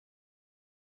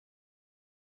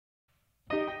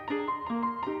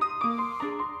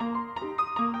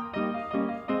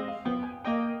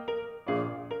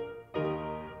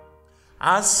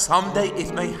As someday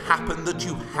it may happen that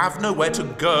you have nowhere to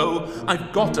go,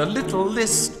 I've got a little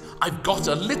list, I've got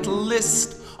a little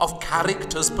list of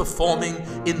characters performing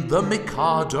in the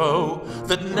Mikado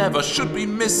that never should be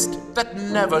missed, that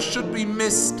never should be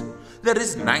missed. There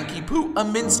is Nanki Poo, a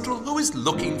minstrel who is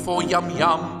looking for Yum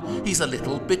Yum. He's a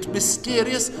little bit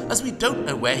mysterious as we don't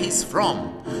know where he's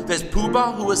from. There's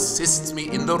POOH-BAH who assists me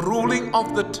in the ruling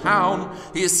of the town.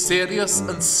 He is serious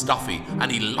and stuffy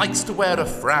and he likes to wear a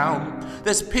frown.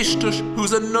 There's PISH-TUSH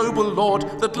who's a noble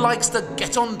lord that likes to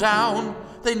get on down.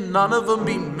 They none of them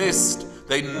be missed,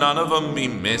 they none of them be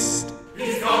missed.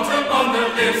 He's got 'em on the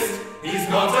list, he's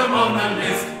got 'em on the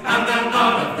list, and they'll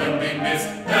none of them be missed,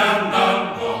 they'll none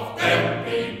of them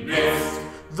be missed.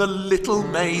 The little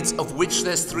maids, of which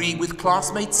there's 3 with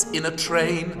classmates in a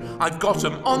train, I've got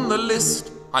 'em on the list,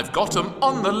 I've got 'em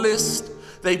on the list.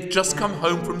 They've just come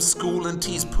home from school and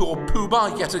tease poor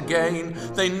POOH-BAH yet again.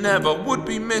 They never would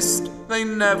be missed, they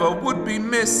never would be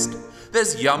missed.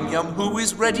 There's Yum Yum who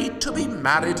is ready to be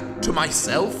married to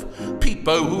myself.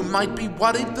 PEEP-BO who might be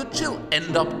worried that she'll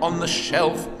end up on the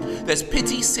shelf. There's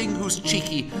PITTI-SING who's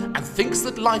cheeky and thinks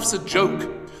that life's a joke.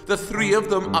 The 3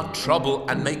 of them are trouble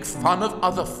and make fun of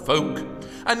other folk.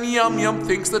 And Yum Yum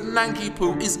thinks that Nanki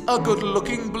Poo is a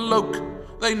good-looking bloke.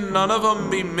 They none of them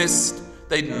be missed,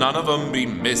 they none of them be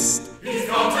missed. He's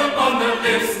got 'em on the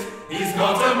list, he's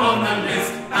got 'em on the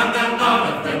list, and they'll none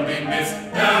of them be missed,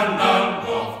 they'll none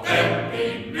of them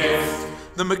be missed.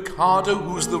 The Mikado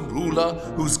who's the ruler,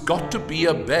 who's got to be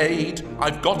obeyed,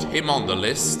 I've got him on the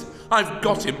list, I've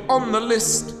got him on the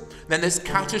list. Then there's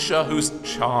Katisha who's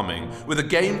charming, with a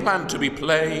game plan to be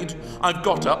played. I've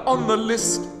got her on the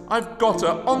list, I've got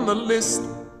her on the list.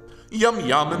 Yum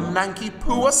Yum and Nanki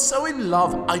Poo are so in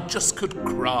love I just could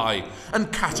cry.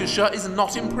 And Katisha is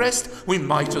not impressed, we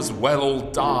might as well all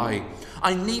die.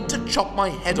 I need to chop my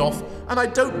head off and I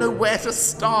don't know where to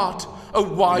start. Oh,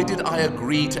 why did I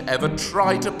agree to ever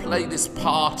try to play this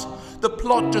part? The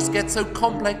plot just gets so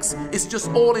complex, it's just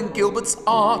all in Gilbert's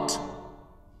art.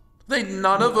 They'd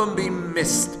none of them be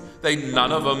missed, they'd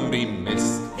none of them be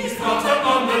missed. He's got 'em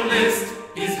on the list,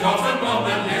 he's got 'em on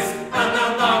the list,